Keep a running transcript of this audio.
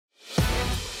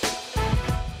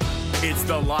It's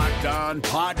the Locked On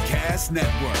Podcast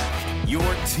Network, your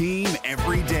team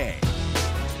every day.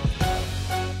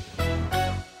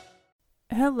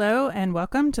 Hello and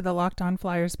welcome to the Locked On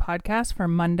Flyers podcast for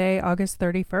Monday, August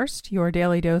 31st, your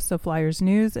daily dose of Flyers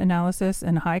news, analysis,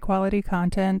 and high-quality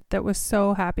content that was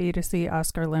so happy to see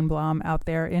Oskar Lindblom out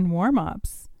there in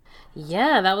warm-ups.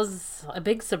 Yeah, that was a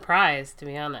big surprise, to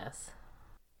be honest.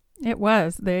 It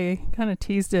was. They kind of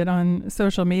teased it on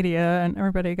social media and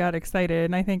everybody got excited.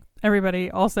 And I think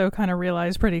everybody also kind of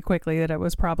realized pretty quickly that it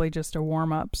was probably just a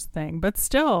warm-ups thing. But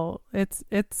still, it's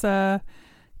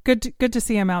good to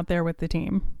see him out there with the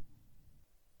team.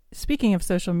 Speaking of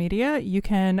social media, you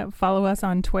can follow us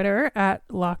on Twitter at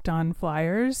Locked On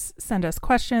Flyers, send us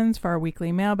questions for our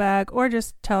weekly mailbag, or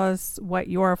just tell us what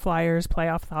your Flyers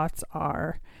playoff thoughts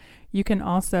are. You can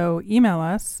also email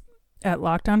us at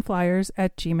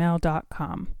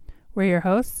lockedonflyers@gmail.com. We're your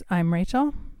hosts. I'm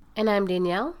Rachel. And I'm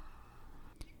Danielle.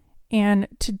 And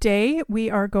today we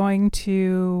are going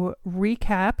to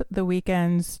recap the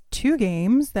weekend's two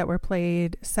games that were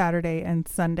played Saturday and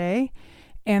Sunday,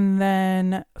 and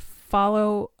then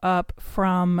follow up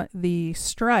from the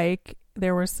strike.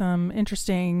 There were some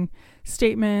interesting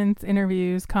statements,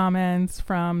 interviews, comments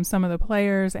from some of the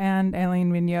players and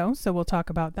Alain Vigneault, so we'll talk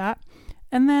about that.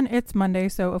 And then it's Monday,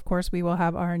 so of course we will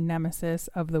have our nemesis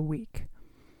of the week.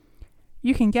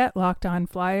 You can get Locked On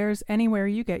Flyers anywhere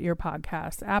you get your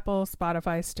podcasts, Apple,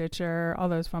 Spotify, Stitcher, all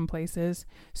those fun places.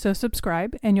 So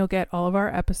subscribe and you'll get all of our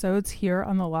episodes here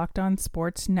on the Locked On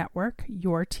Sports Network,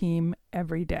 your team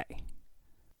every day.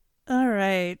 All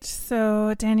right,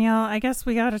 so Danielle, I guess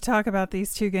we got to talk about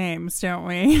these two games, don't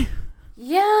we?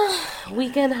 Yeah,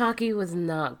 weekend hockey was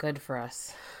not good for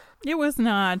us. It was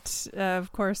not.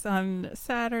 Of course, on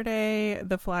Saturday,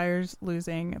 the Flyers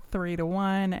losing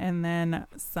 3-1, and then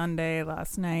Sunday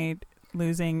last night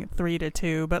losing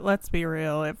 3-2. But let's be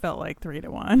real, it felt like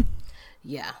 3-1.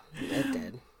 Yeah, it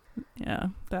did. Yeah,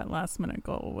 that last minute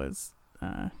goal was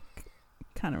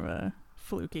kind of a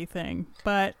fluky thing.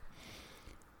 But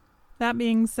that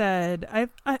being said,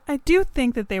 I do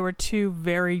think that they were two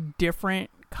very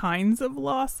different kinds of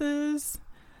losses.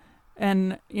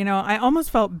 And, you know, I almost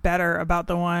felt better about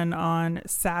the one on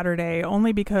Saturday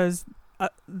only because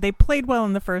they played well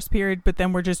in the first period, but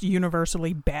then were just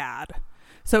universally bad.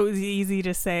 So it was easy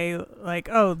to say, like,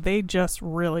 oh, they just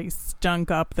really stunk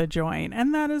up the joint.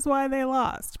 And that is why they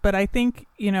lost. But I think,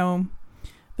 you know,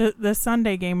 the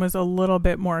Sunday game was a little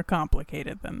bit more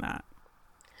complicated than that.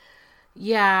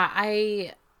 Yeah,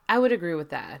 I would agree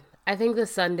with that. I think the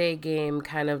Sunday game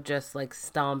kind of just, like,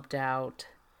 stomped out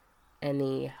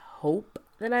any hope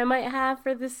that I might have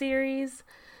for the series,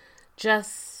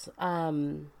 just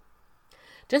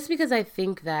because I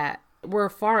think that we're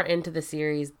far into the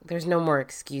series. There's no more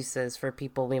excuses for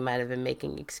people we might have been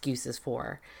making excuses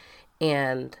for,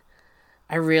 and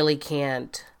I really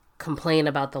can't complain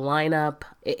about the lineup.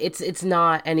 It's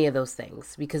not any of those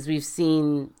things because we've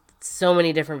seen so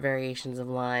many different variations of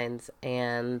lines,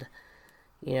 and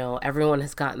you know, everyone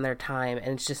has gotten their time and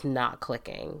it's just not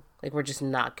clicking. Like, we're just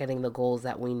not getting the goals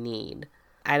that we need.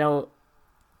 I don't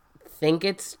think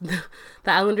it's the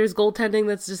Islanders' goaltending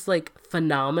that's just, like,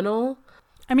 phenomenal.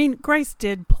 I mean, Greiss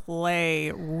did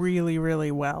play really,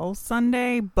 really well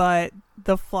Sunday, but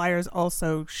the Flyers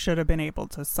also should have been able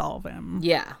to solve him.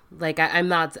 Yeah. Like, I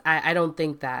don't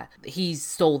think that he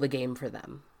stole the game for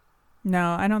them.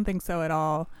 No, I don't think so at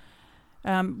all.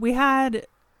 We had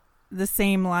the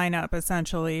same lineup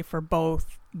essentially for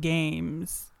both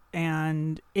games,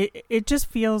 and it just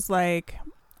feels like,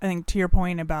 I think to your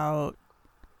point about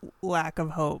lack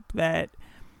of hope, that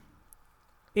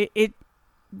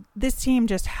this team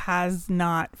just has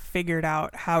not figured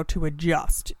out how to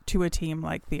adjust to a team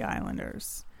like the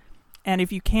Islanders. And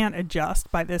if you can't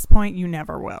adjust by this point, you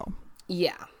never will.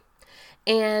 Yeah.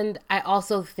 And I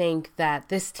also think that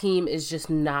this team is just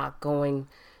not going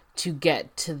to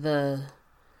get to the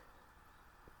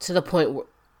point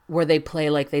where they play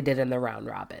like they did in the round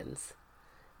robins.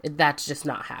 That's just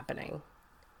not happening.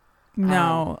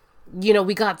 No. You know,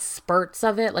 we got spurts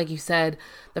of it. Like you said,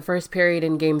 the first period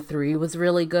in game 3 was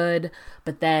really good,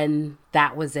 but then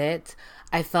that was it.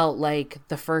 I felt like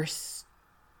the first,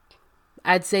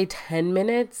 I'd say 10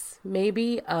 minutes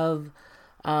maybe of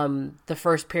the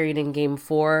first period in game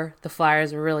 4, the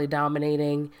Flyers were really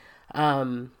dominating.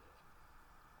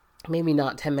 Maybe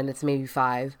not 10 minutes, maybe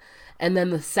 5. And then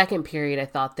the second period, I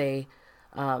thought they,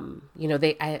 I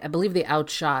believe they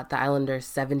outshot the Islanders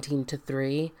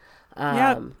 17-3.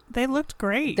 Yeah, they looked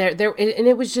great. And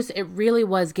it was just, it really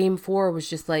was, game 4 was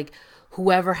just like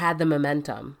whoever had the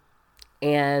momentum.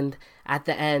 And at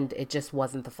the end, it just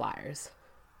wasn't the Flyers.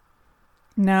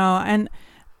 No, and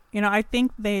I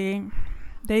think they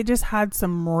just had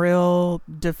some real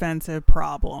defensive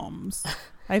problems.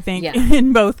 I think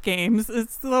in both games.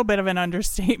 It's a little bit of an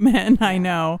understatement, I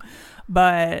know.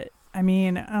 But, I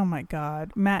mean, oh my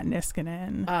God, Matt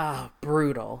Niskanen.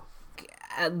 Brutal.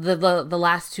 The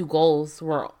last 2 goals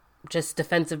were just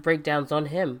defensive breakdowns on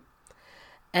him.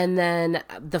 And then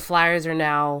the Flyers are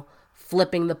now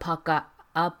flipping the puck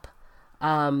up,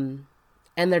 and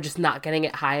they're just not getting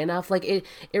it high enough. Like, it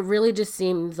really just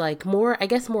seems like more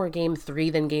game 3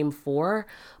 than game 4,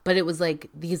 but it was like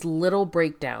these little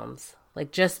breakdowns,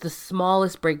 like just the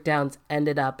smallest breakdowns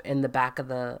ended up in the back of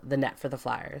the net for the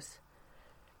Flyers.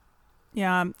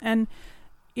 Yeah, and,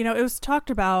 it was talked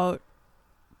about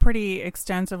pretty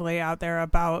extensively out there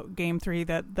about game 3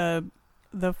 that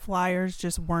the Flyers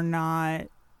just were not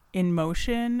in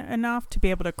motion enough to be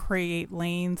able to create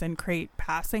lanes and create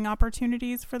passing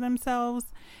opportunities for themselves.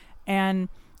 And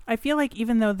I feel like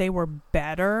even though they were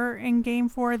better in game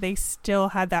 4, they still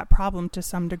had that problem to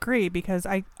some degree, because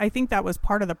I think that was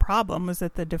part of the problem, was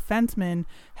that the defensemen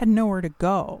had nowhere to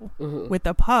go with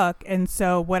the puck. And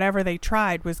so whatever they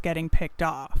tried was getting picked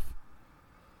off.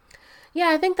 Yeah,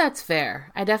 I think that's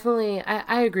fair.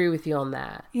 I agree with you on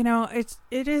that.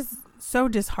 It is so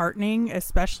disheartening,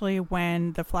 especially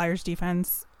when the Flyers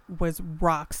defense was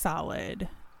rock solid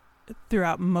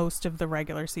throughout most of the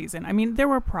regular season. I mean, there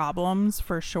were problems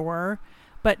for sure,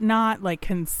 but not like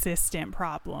consistent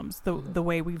problems the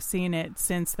way we've seen it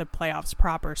since the playoffs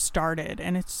proper started.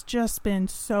 And it's just been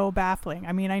so baffling.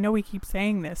 I mean, I know we keep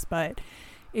saying this, but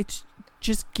it's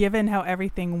just, given how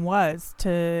everything was,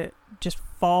 to just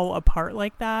fall apart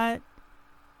like that,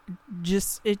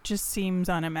 it just seems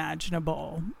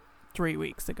unimaginable 3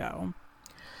 weeks ago.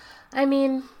 I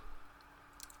mean,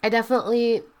 I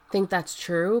definitely think that's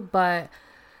true, but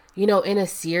in a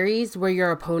series where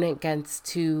your opponent gets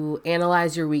to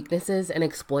analyze your weaknesses and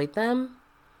exploit them,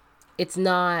 it's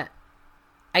not,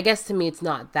 I guess to me, it's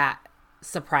not that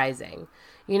surprising,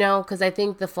 because I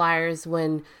think the Flyers,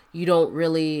 when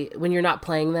you're not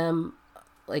playing them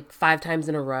like 5 times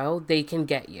in a row, they can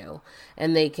get you.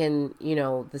 And they can,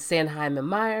 the Sanheim and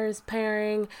Myers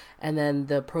pairing, and then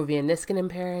the Provia Niskanen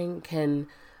pairing can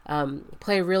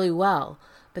play really well.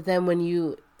 But then when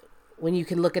you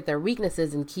can look at their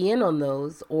weaknesses and key in on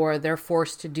those, or they're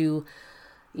forced to do,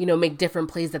 make different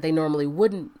plays that they normally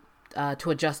wouldn't,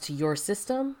 to adjust to your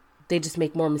system, they just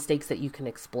make more mistakes that you can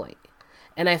exploit.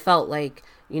 And I felt like,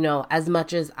 as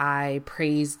much as I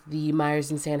praised the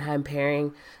Myers and Sanheim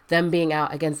pairing, them being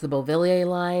out against the Beauvillier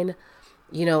line,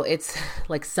 it's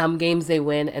like some games they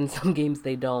win and some games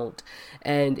they don't.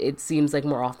 And it seems like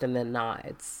more often than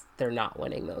not, they're not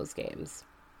winning those games.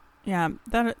 Yeah,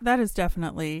 that is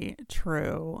definitely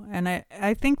true. And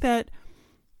I think that,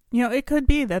 it could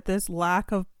be that this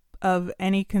lack of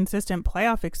any consistent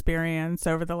playoff experience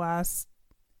over the last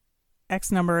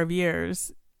X number of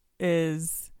years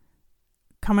is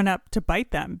coming up to bite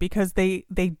them, because they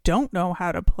don't know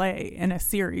how to play in a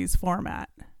series format,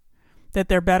 that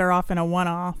they're better off in a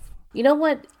one-off. You know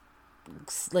what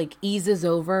eases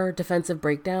over defensive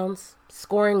breakdowns?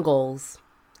 Scoring goals.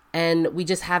 And we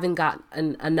just haven't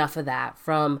gotten enough of that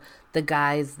from the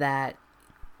guys that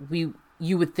you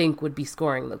would think would be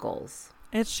scoring the goals.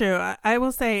 It's true. I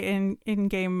will say in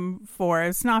game 4,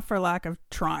 it's not for lack of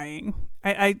trying.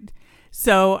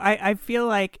 So I feel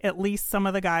like at least some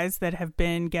of the guys that have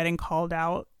been getting called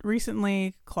out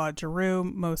recently, Claude Giroux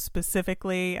most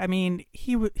specifically, I mean,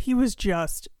 he was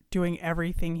just doing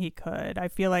everything he could. I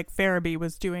feel like Farabee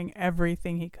was doing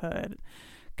everything he could.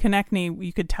 Konechny,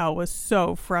 you could tell, was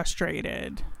so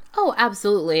frustrated. Oh,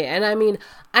 absolutely. And I mean,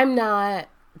 I'm not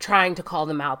trying to call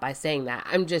them out by saying that.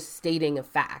 I'm just stating a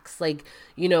facts. Like,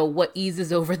 what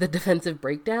eases over the defensive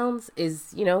breakdowns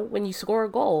is, when you score a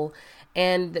goal,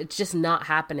 and it's just not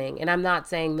happening. And I'm not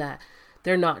saying that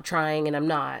they're not trying, and I'm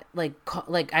not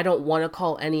like I don't want to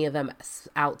call any of them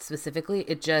out specifically.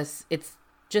 It's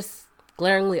just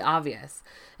glaringly obvious,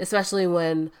 especially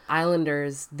when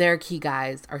Islanders, their key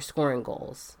guys, are scoring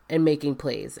goals and making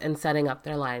plays and setting up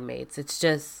their line mates. It's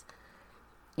just,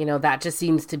 that just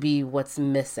seems to be what's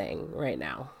missing right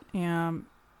now. Yeah.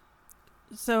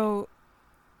 So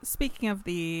speaking of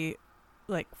the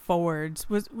forwards,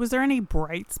 was there any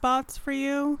bright spots for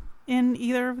you in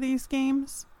either of these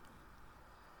games?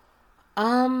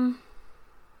 Well,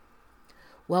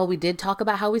 we did talk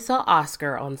about how we saw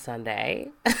Oscar on Sunday.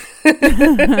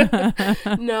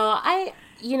 No, I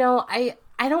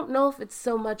don't know if it's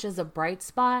so much as a bright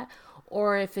spot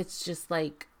or if it's just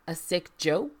like a sick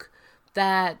joke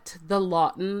that the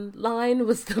Lawton line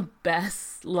was the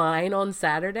best line on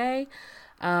Saturday.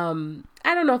 I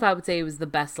don't know if I would say it was the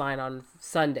best line on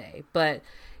Sunday, but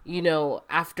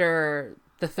after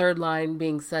the third line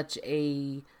being such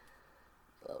a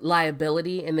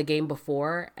liability in the game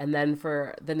before, and then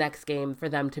for the next game for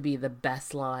them to be the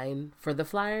best line for the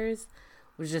Flyers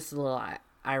was just a little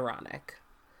ironic.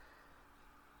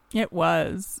 It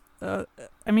was.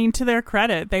 I mean, to their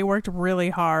credit, they worked really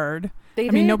hard. They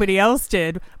did. I mean, nobody else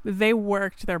did. But they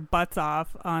worked their butts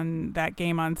off on that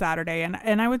game on Saturday.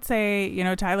 And I would say,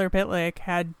 Tyler Pitlick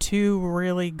had 2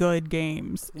 really good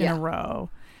games in a row.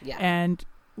 Yeah. And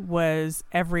was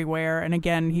everywhere. And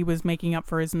again, he was making up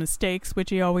for his mistakes, which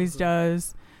he always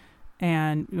does.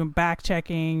 And back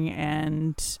checking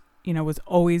and, was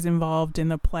always involved in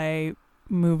the play,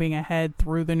 moving ahead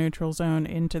through the neutral zone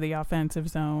into the offensive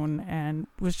zone, and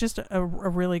was just a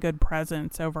really good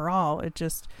presence overall. It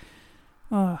just,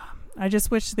 I just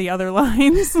wish the other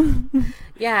lines.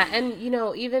 Yeah, and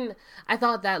even I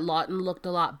thought that Lawton looked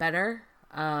a lot better.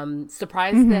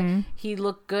 Surprised that he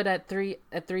looked good at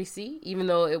 3C, even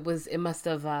though it must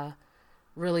have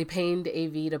really pained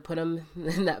AV to put him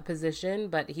in that position,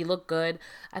 but he looked good.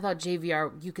 I thought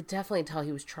JVR, you could definitely tell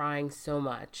he was trying so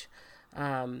much.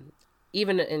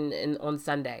 Even in on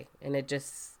Sunday, and it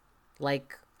just,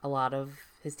 like a lot of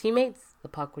his teammates, the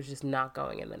puck was just not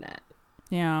going in the net.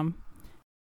 Yeah.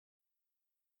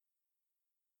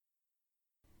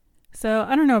 So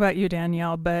I don't know about you,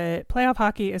 Danielle, but playoff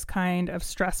hockey is kind of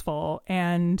stressful,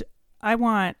 and I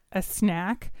want a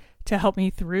snack to help me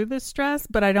through the stress,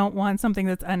 but I don't want something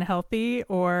that's unhealthy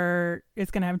or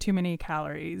it's going to have too many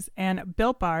calories. And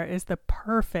Built Bar is the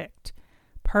perfect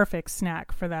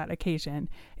snack for that occasion.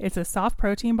 It's a soft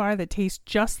protein bar that tastes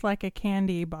just like a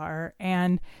candy bar,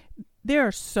 and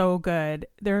they're so good.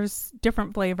 There's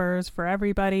different flavors for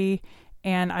everybody,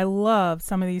 and I love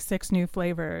some of these 6 new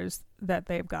flavors that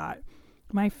they've got.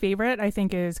 My favorite, I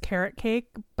think, is carrot cake,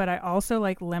 but I also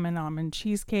like lemon almond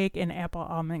cheesecake and apple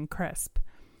almond crisp.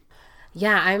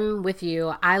 Yeah, I'm with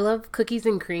you. I love cookies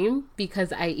and cream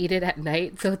because I eat it at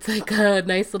night, so it's like a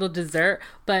nice little dessert.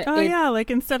 But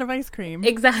like instead of ice cream.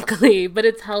 Exactly, but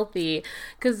it's healthy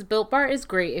because Built Bar is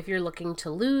great if you're looking to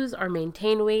lose or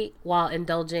maintain weight while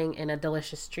indulging in a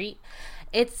delicious treat.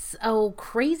 It's a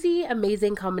crazy,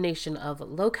 amazing combination of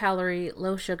low calorie,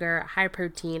 low sugar, high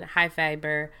protein, high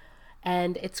fiber,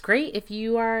 and it's great if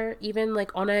you are even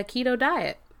like on a keto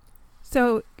diet.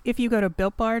 So if you go to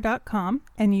BuiltBar.com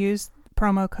and use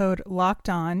promo code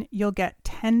LOCKEDON, you'll get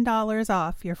 $10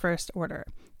 off your first order.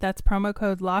 That's promo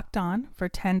code LOCKEDON for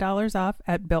 $10 off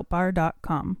at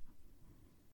BuiltBar.com.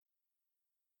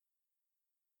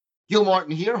 Gil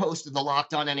Martin here, host of the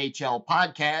Locked On NHL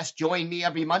podcast. Join me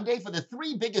every Monday for the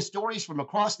 3 biggest stories from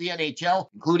across the NHL,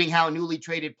 including how newly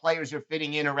traded players are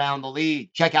fitting in around the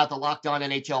league. Check out the Locked On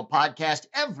NHL podcast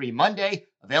every Monday,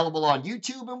 available on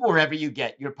YouTube and wherever you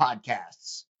get your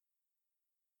podcasts.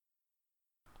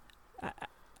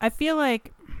 I feel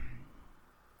like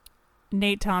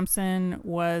Nate Thompson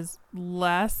was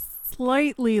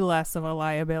slightly less of a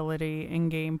liability in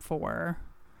Game 4.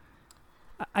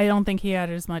 I don't think he had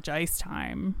as much ice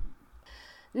time.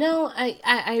 No,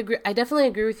 I agree. I definitely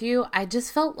agree with you. I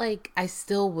just felt like I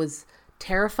still was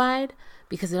terrified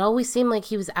because it always seemed like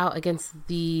he was out against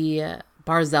the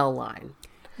Barzal line.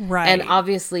 Right. And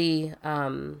obviously,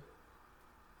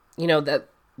 that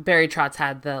Barry Trotz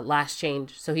had the last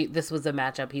change. So this was a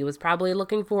matchup he was probably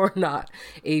looking for, not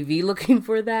AV looking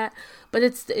for that. But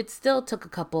it still took a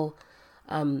couple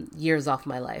years off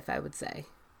my life, I would say.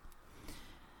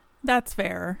 That's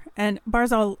fair. And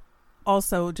Barzal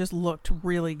also just looked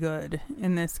really good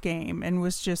in this game and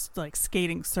was just like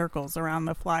skating circles around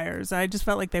the Flyers. I just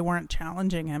felt like they weren't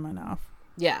challenging him enough.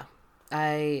 Yeah,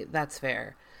 that's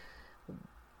fair.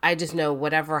 I just know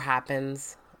whatever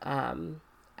happens in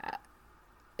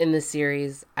the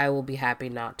series, I will be happy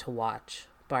not to watch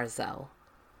Barzal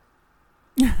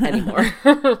anymore.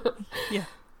 Yeah.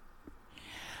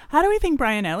 How do we think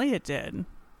Brian Elliott did?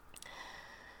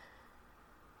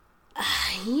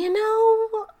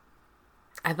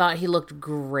 I thought he looked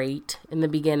great in the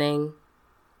beginning.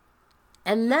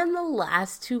 And then the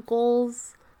last 2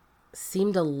 goals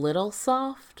seemed a little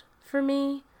soft for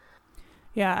me.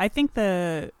 Yeah, I think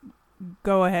the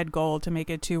go-ahead goal to make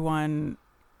it 2-1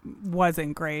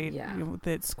 wasn't great. Yeah.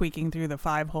 That squeaking through the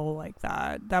 5-hole like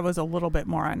that. That was a little bit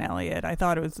more on Elliott. I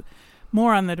thought it was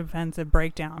more on the defensive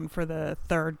breakdown for the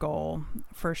 3rd goal,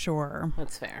 for sure.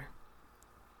 That's fair.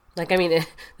 The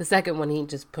second one, he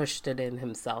just pushed it in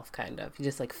himself, kind of. He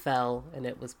just, fell, and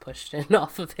it was pushed in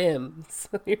off of him.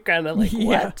 So you're kind of like,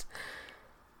 what?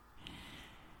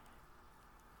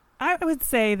 I would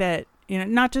say that,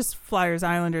 not just Flyers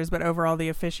Islanders, but overall the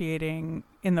officiating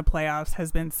in the playoffs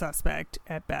has been suspect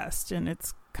at best. And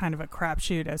it's kind of a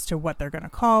crapshoot as to what they're going to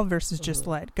call versus just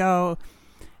let go.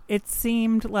 It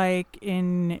seemed like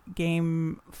in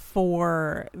game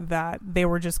 4 that they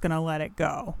were just going to let it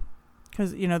go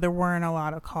because, there weren't a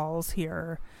lot of calls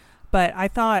here. But I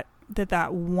thought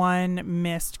that one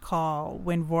missed call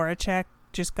when Voracek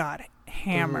just got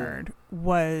hammered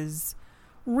was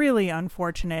really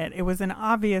unfortunate. It was an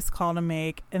obvious call to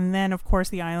make. And then, of course,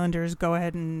 the Islanders go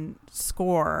ahead and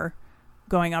score,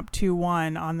 going up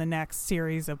 2-1 on the next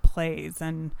series of plays.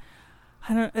 And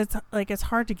it's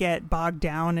hard to get bogged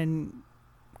down in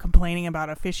complaining about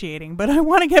officiating, but I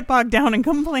want to get bogged down and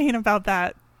complain about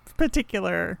that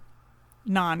particular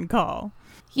non-call.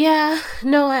 Yeah,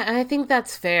 no, I think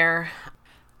that's fair.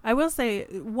 I will say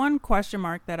one question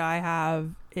mark that I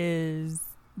have is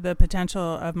the potential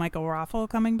of Michael Raffl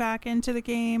coming back into the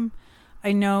game.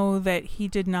 I know that he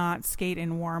did not skate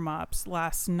in warm-ups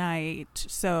last night,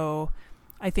 so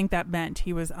I think that meant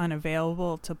he was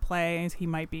unavailable to play. He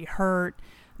might be hurt,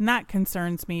 and that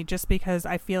concerns me just because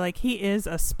I feel like he is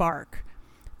a spark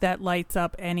that lights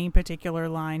up any particular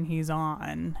line he's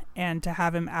on, and to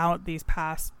have him out these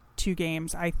past 2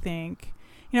 games, I think,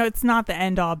 it's not the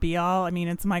end-all be-all. I mean,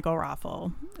 it's Michael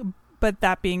Raffl. But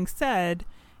that being said,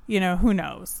 who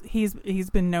knows? He's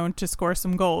been known to score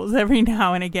some goals every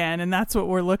now and again, and that's what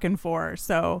we're looking for.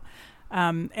 So,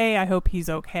 A, I hope he's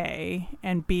okay,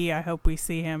 and B, I hope we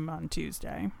see him on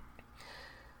Tuesday.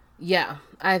 Yeah,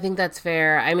 I think that's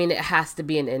fair. I mean, it has to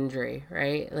be an injury,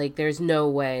 right? Like, there's no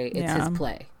way it's his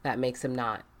play that makes him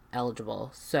not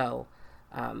eligible. So,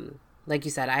 like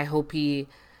you said, I hope he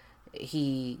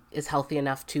is healthy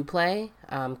enough to play,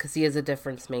 because he is a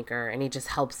difference maker and he just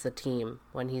helps the team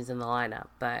when he's in the lineup.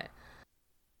 But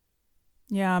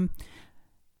yeah.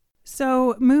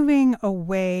 So moving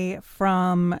away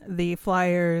from the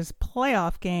Flyers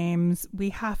playoff games,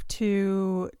 we have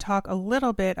to talk a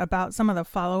little bit about some of the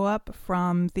follow-up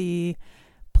from the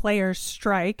players'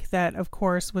 strike that, of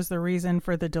course, was the reason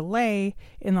for the delay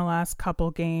in the last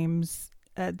couple games.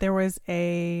 There was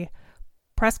a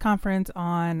press conference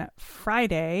on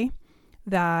Friday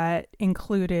that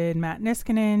included Matt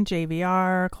Niskanen,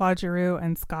 JVR, Claude Giroux,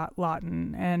 and Scott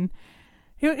Laughton. And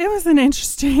it was an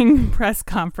interesting press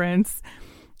conference.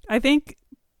 I think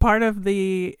part of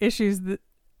the issues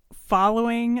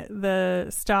following the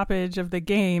stoppage of the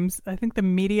games, I think the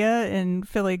media in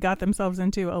Philly got themselves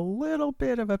into a little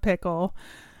bit of a pickle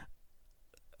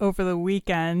over the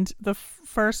weekend. The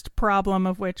first problem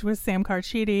of which was Sam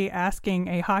Carchidi asking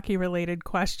a hockey-related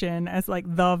question as like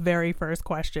the very first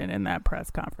question in that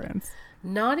press conference.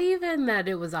 Not even that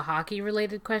it was a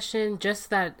hockey-related question,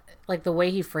 just that like the way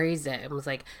he phrased it. It was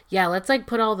like, yeah, let's like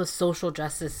put all the social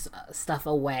justice stuff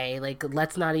away. Like,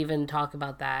 let's not even talk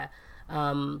about that.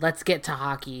 Let's get to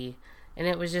hockey. And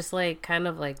it was just like kind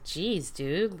of like, geez,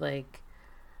 dude, like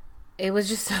it was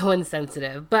just so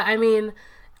insensitive. But I mean,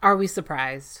 are we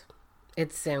surprised?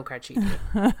 It's Sam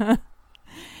Carchidi.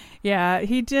 Yeah,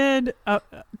 he did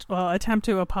attempt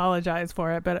to apologize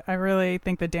for it, but I really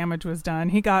think the damage was done.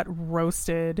 He got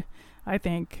roasted, I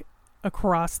think,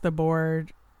 across the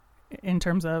board in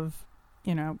terms of,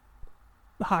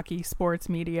 hockey, sports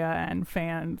media, and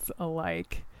fans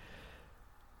alike.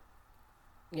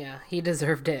 Yeah, he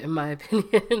deserved it, in my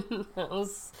opinion. That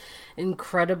was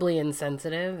incredibly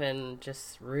insensitive and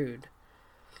just rude.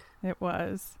 It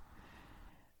was.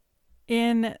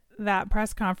 In that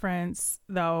press conference,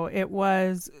 though, it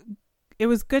was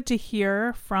good to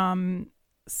hear from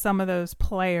some of those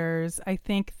players. I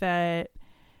think that,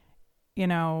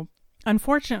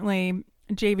 unfortunately,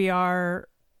 JVR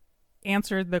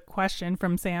answered the question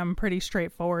from Sam pretty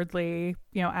straightforwardly,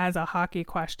 as a hockey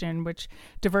question, which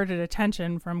diverted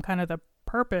attention from kind of the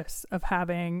purpose of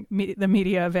having the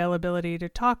media availability to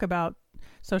talk about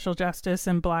social justice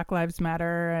and Black Lives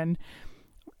Matter, and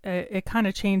it kind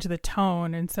of changed the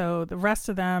tone. And so the rest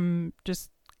of them just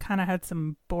kind of had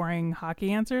some boring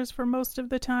hockey answers for most of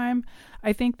the time.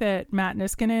 I think that Matt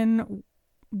Niskanen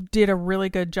did a really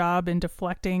good job in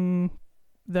deflecting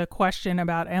the question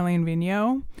about Alain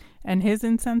Vigneault and his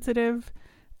insensitive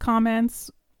comments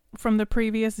from the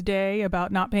previous day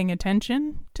about not paying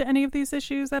attention to any of these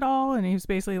issues at all. And he was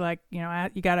basically like, you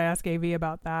got to ask AV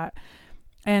about that.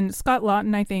 And Scott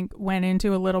Laughton, I think, went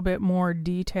into a little bit more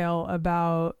detail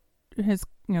about his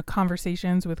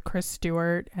conversations with Chris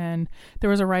Stewart. And there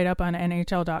was a write-up on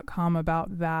NHL.com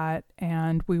about that,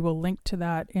 and we will link to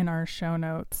that in our show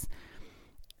notes.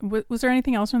 Was there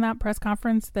anything else from that press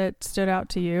conference that stood out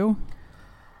to you?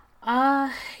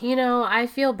 I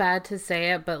feel bad to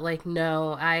say it, but like,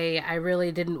 no, I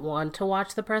really didn't want to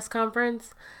watch the press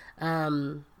conference.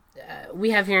 We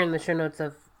have here in the show notes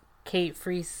of Kate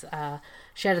Freese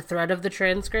she had a thread of the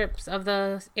transcripts of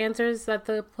the answers that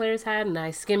the players had, and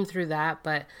I skimmed through that,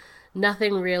 but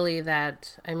nothing really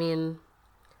that, I mean,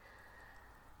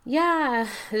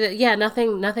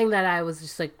 nothing that I was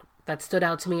just like, that stood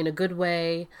out to me in a good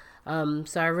way. So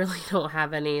I really don't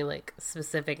have any like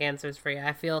specific answers for you.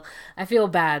 I feel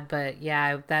bad, but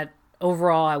yeah, that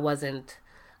overall I wasn't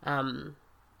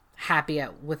happy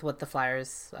with what the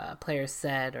Flyers players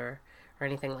said or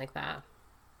anything like that.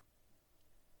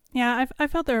 Yeah, I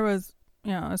felt there was,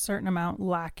 a certain amount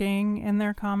lacking in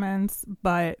their comments,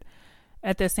 but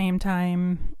at the same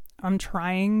time, I'm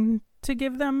trying to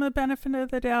give them the benefit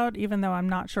of the doubt, even though I'm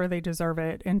not sure they deserve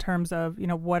it in terms of,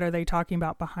 what are they talking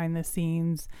about behind the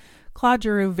scenes. Claude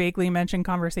Giroux vaguely mentioned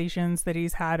conversations that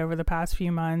he's had over the past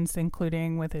few months,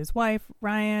 including with his wife,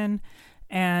 Ryan.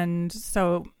 And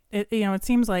so, it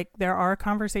seems like there are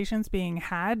conversations being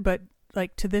had, but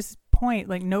like to this point,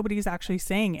 like nobody's actually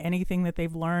saying anything that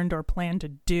they've learned or plan to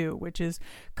do, which is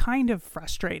kind of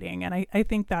frustrating. And I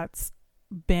think that's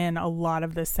been a lot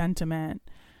of the sentiment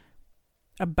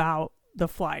about the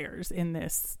Flyers in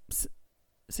this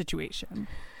situation.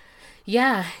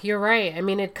 Yeah, you're right. I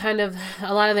mean,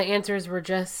 a lot of the answers were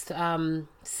just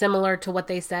similar to what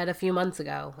they said a few months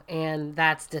ago. And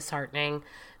that's disheartening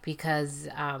because,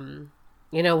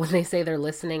 when they say they're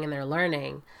listening and they're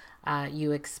learning,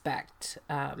 you expect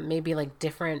maybe like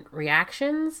different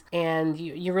reactions, and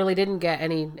you really didn't get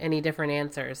any different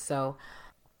answers. So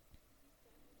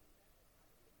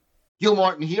Gil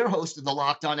Martin here, host of the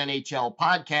Locked On NHL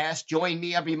podcast. Join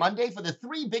me every Monday for the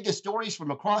three biggest stories from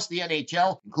across the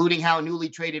NHL, including how newly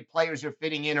traded players are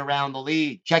fitting in around the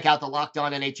league. Check out the Locked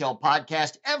On NHL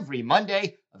podcast every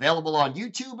Monday, available on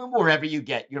YouTube and wherever you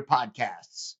get your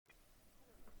podcasts.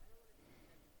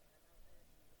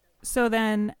 So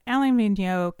then Alain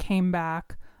Vigneault came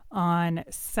back on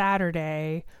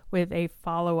Saturday with a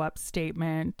follow-up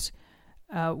statement,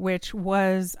 which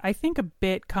was, I think, a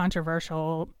bit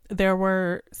controversial. There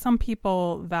were some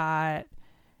people that,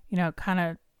 kind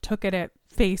of took it at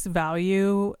face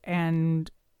value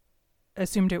and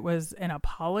assumed it was an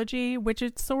apology, which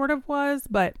it sort of was,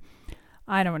 but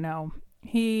I don't know.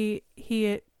 He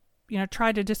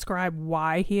tried to describe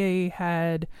why he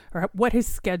had, or what his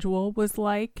schedule was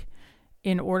like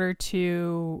in order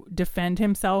to defend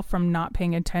himself from not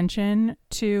paying attention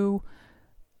to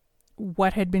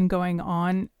what had been going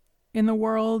on in the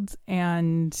world.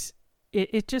 And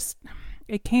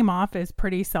it came off as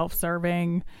pretty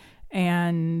self-serving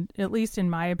and, at least in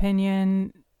my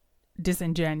opinion,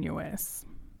 disingenuous.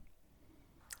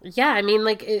 Yeah, I mean,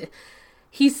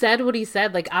 he said what he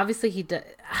said. Like, obviously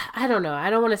I don't know. I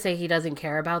don't want to say he doesn't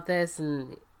care about this,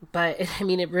 but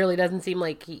it really doesn't seem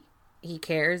like he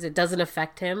cares. It doesn't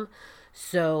affect him.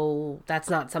 So that's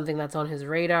not something that's on his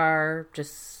radar.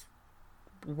 Just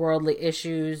worldly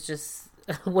issues, just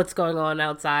what's going on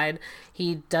outside.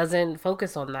 He doesn't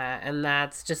focus on that. And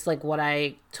that's just like what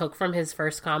I took from his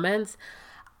first comments.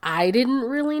 I didn't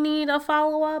really need a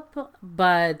follow-up,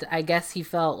 but I guess he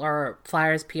felt, or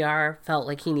Flyers PR felt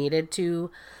like he needed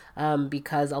to,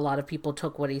 because a lot of people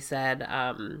took what he said,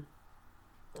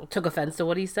 took offense to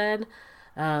what he said.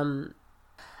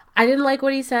 I didn't like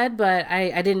what he said, but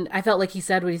I felt like he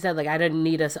said what he said. Like, I didn't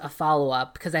need a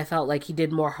follow-up because I felt like he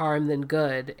did more harm than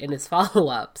good in his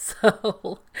follow-up.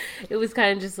 So it was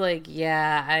kind of just like,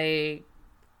 yeah, I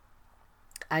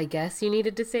guess you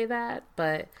needed to say that,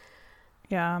 but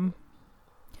yeah.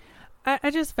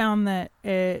 I just found that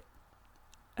it,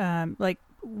 like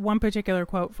one particular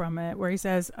quote from it where he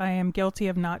says, "I am guilty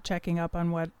of not checking up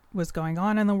on what was going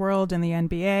on in the world in the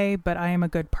NBA, but I am a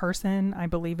good person. I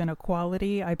believe in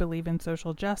equality. I believe in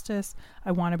social justice.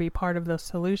 I want to be part of the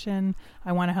solution.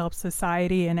 I want to help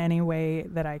society in any way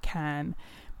that I can."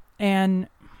 And,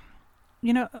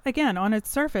 again, on its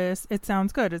surface, it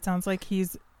sounds good. It sounds like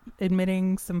he's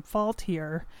admitting some fault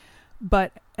here.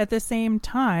 But at the same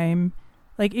time,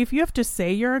 like, if you have to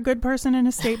say you're a good person in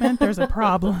a statement, there's a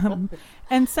problem.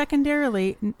 And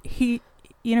secondarily, he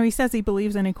says he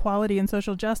believes in equality and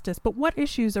social justice, but what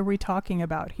issues are we talking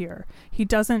about here? He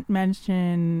doesn't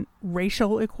mention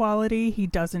racial equality. He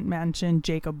doesn't mention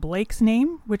Jacob Blake's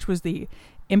name, which was the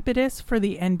impetus for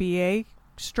the NBA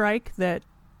strike that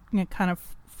kind of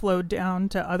flowed down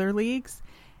to other leagues.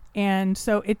 And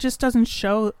so it just doesn't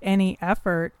show any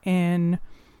effort in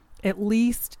at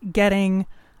least getting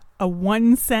a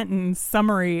one-sentence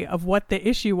summary of what the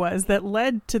issue was that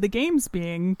led to the games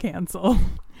being canceled.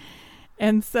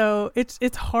 And so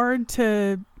it's hard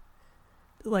to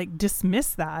like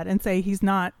dismiss that and say he's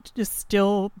not just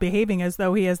still behaving as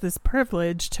though he has this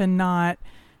privilege to not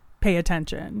pay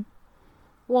attention.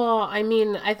 Well, I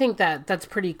mean, I think that's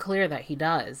pretty clear that he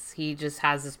does. He just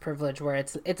has this privilege where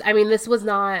it's I mean, this was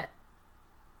not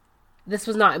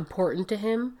important to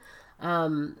him.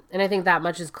 And I think that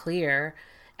much is clear.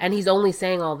 And he's only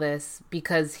saying all this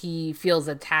because he feels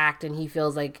attacked and he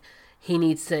feels like he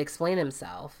needs to explain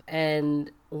himself.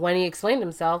 And when he explained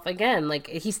himself, again, like,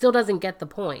 he still doesn't get the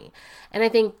point. And I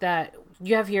think that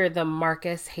you have here the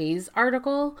Marcus Hayes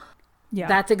article. Yeah.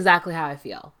 That's exactly how I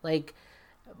feel. Like,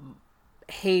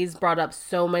 Hayes brought up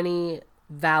so many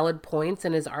valid points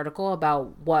in his article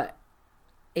about what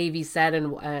AV said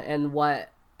and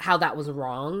how that was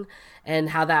wrong and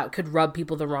how that could rub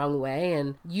people the wrong way.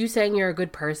 And you saying you're a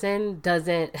good person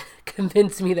doesn't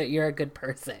convince me that you're a good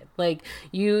person. Like,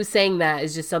 you saying that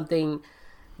is just something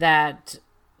that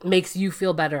makes you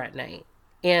feel better at night.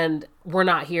 And we're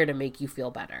not here to make you feel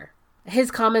better.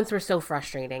 His comments were so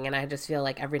frustrating, and I just feel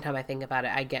like every time I think about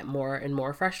it, I get more and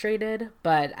more frustrated.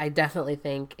 But I definitely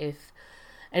think if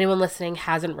anyone listening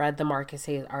hasn't read the Marcus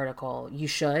Hayes article, you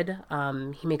should.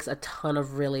 He makes a ton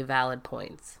of really valid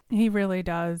points. He really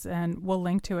does, and we'll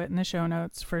link to it in the show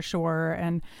notes for sure.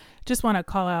 And just want to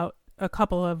call out a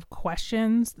couple of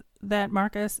questions that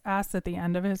Marcus asked at the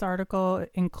end of his article,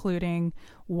 including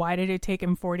why did it take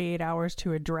him 48 hours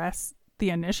to address the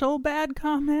initial bad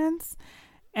comments?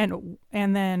 And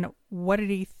then what did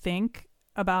he think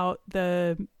about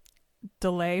the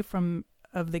delay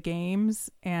of the games?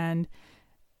 And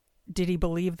did he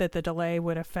believe that the delay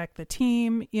would affect the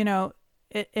team? You know,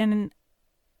 and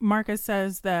Marcus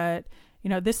says that, you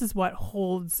know, this is what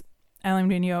holds Alain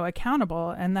Vigneault accountable,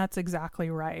 and that's exactly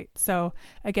right. So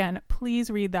again,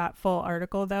 please read that full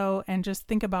article though, and just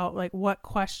think about like what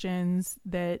questions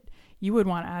that you would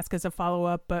want to ask as a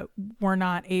follow-up, but were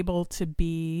not able to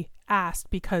be asked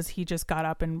because he just got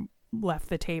up and left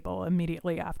the table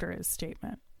immediately after his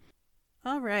statement.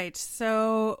 All right,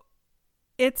 so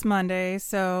it's Monday,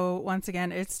 so once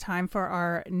again, it's time for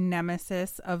our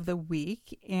nemesis of the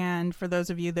week. And for those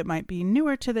of you that might be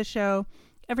newer to the show,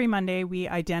 every Monday we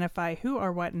identify who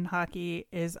or what in hockey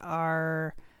is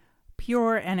our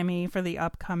pure enemy for the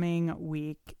upcoming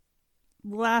week.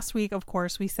 Last week, of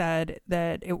course, we said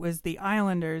that it was the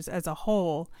Islanders as a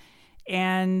whole.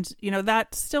 And, you know,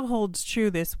 that still holds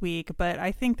true this week, but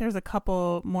I think there's a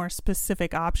couple more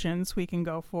specific options we can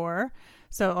go for.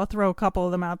 So I'll throw a couple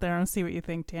of them out there and see what you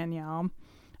think, Danielle.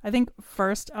 I think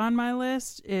first on my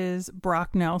list is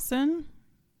Brock Nelson.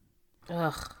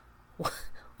 Ugh.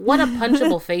 What a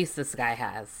punchable face this guy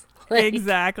has. Like,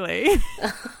 exactly.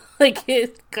 Like,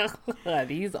 God,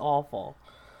 he's awful.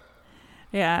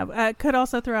 Yeah. I could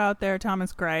also throw out there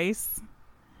Thomas Greiss.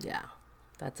 Yeah,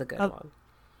 that's a good one.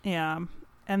 Yeah.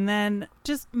 And then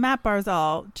just Matt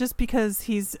Barzal, just because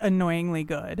he's annoyingly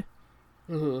good.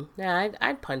 Mm-hmm. Yeah,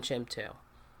 I'd punch him too.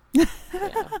 Yeah,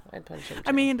 I'd punch him too.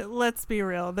 I mean, let's be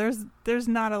real. There's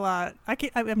not a lot.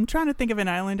 I'm trying to think of an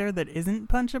Islander that isn't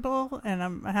punchable, and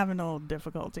I'm having a little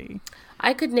difficulty.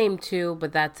 I could name two,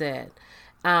 but that's it.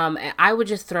 I would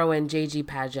just throw in JG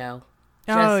Pageau.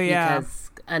 Because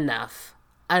enough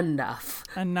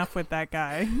with that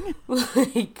guy.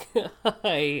 Like,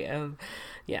 I am,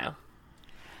 yeah.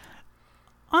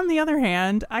 On the other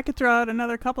hand, I could throw out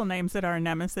another couple names that are a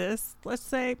nemesis. Let's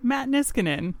say Matt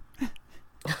Niskanen.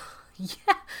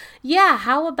 Yeah,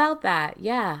 how about that?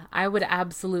 Yeah, I would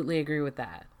absolutely agree with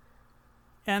that.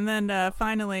 And then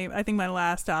finally, I think my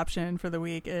last option for the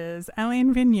week is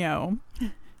Alain Vigneault.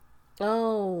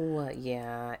 Oh,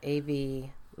 yeah,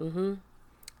 AV. Mm-hmm.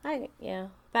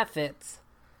 That fits.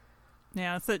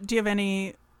 Yeah, so do you have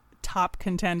any top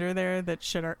contender there that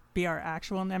should be our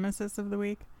actual nemesis of the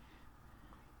week?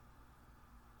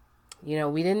 You know,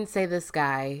 we didn't say this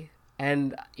guy,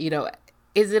 and, you know,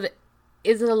 is it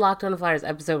a Locked On Flyers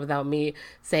episode without me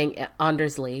saying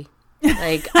Anders Lee?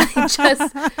 Like, I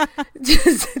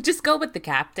just go with the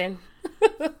captain.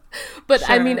 But, sure.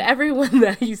 I mean, everyone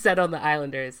that you said on the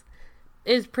Islanders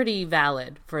is pretty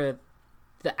valid for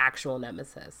the actual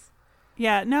nemesis.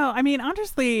 Yeah, no, I mean,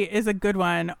 Anders Lee is a good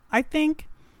one. I think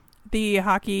the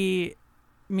hockey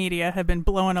media have been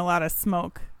blowing a lot of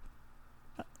smoke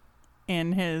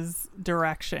in his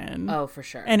direction. Oh, for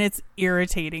sure. And it's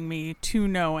irritating me to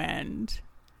no end.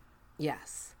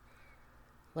 Yes.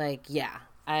 Like, yeah.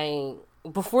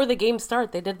 Before the game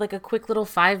start, they did like a quick little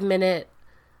 5-minute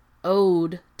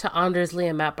ode to Anders Lee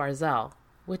and Matt Barzal,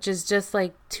 which is just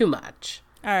like too much.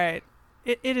 All right.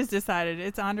 It is decided.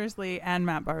 It's Anders Lee and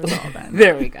Matt Barzal then.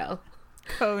 There we go.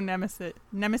 Co-nemesis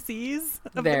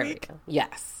of there the week. We go.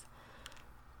 Yes.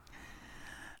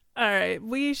 All right.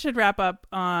 We should wrap up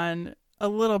on a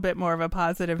little bit more of a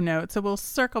positive note. So we'll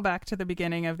circle back to the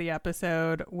beginning of the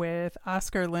episode with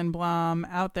Oskar Lindblom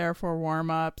out there for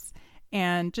warm-ups.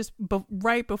 And just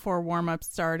right before warm-ups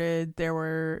started, there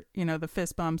were, the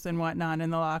fist bumps and whatnot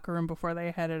in the locker room before they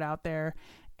headed out there.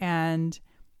 And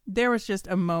there was just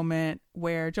a moment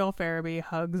where Joel Farabee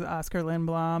hugs Oskar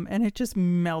Lindblom, and it just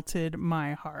melted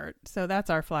my heart. So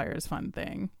that's our Flyers fun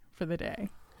thing for the day.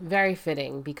 Very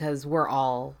fitting, because we're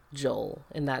all Joel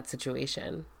in that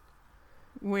situation.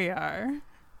 We are.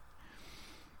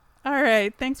 All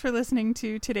right. Thanks for listening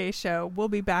to today's show. We'll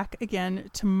be back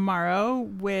again tomorrow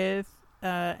with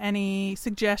any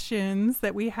suggestions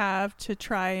that we have to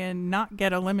try and not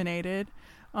get eliminated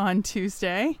on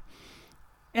Tuesday.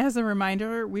 As a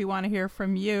reminder, we want to hear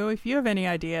from you. If you have any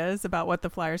ideas about what the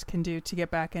Flyers can do to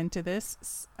get back into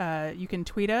this, you can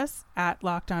tweet us at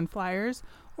LockedOnFlyers,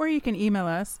 or you can email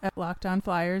us at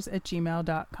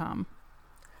lockedonflyers@gmail.com.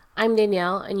 I'm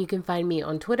Danielle, and you can find me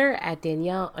on Twitter at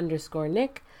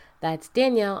Danielle_Nick. That's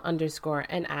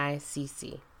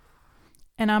Danielle_NICC.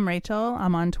 And I'm Rachel.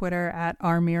 I'm on Twitter at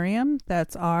rmiriam.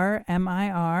 That's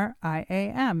RMIRIAM.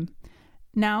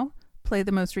 Now, play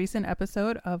the most recent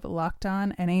episode of Locked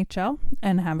On NHL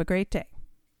and have a great day.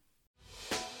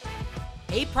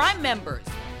 Hey, Prime members,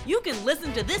 you can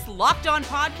listen to this Locked On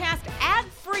podcast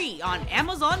ad-free on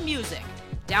Amazon Music.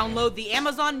 Download the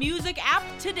Amazon Music app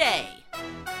today.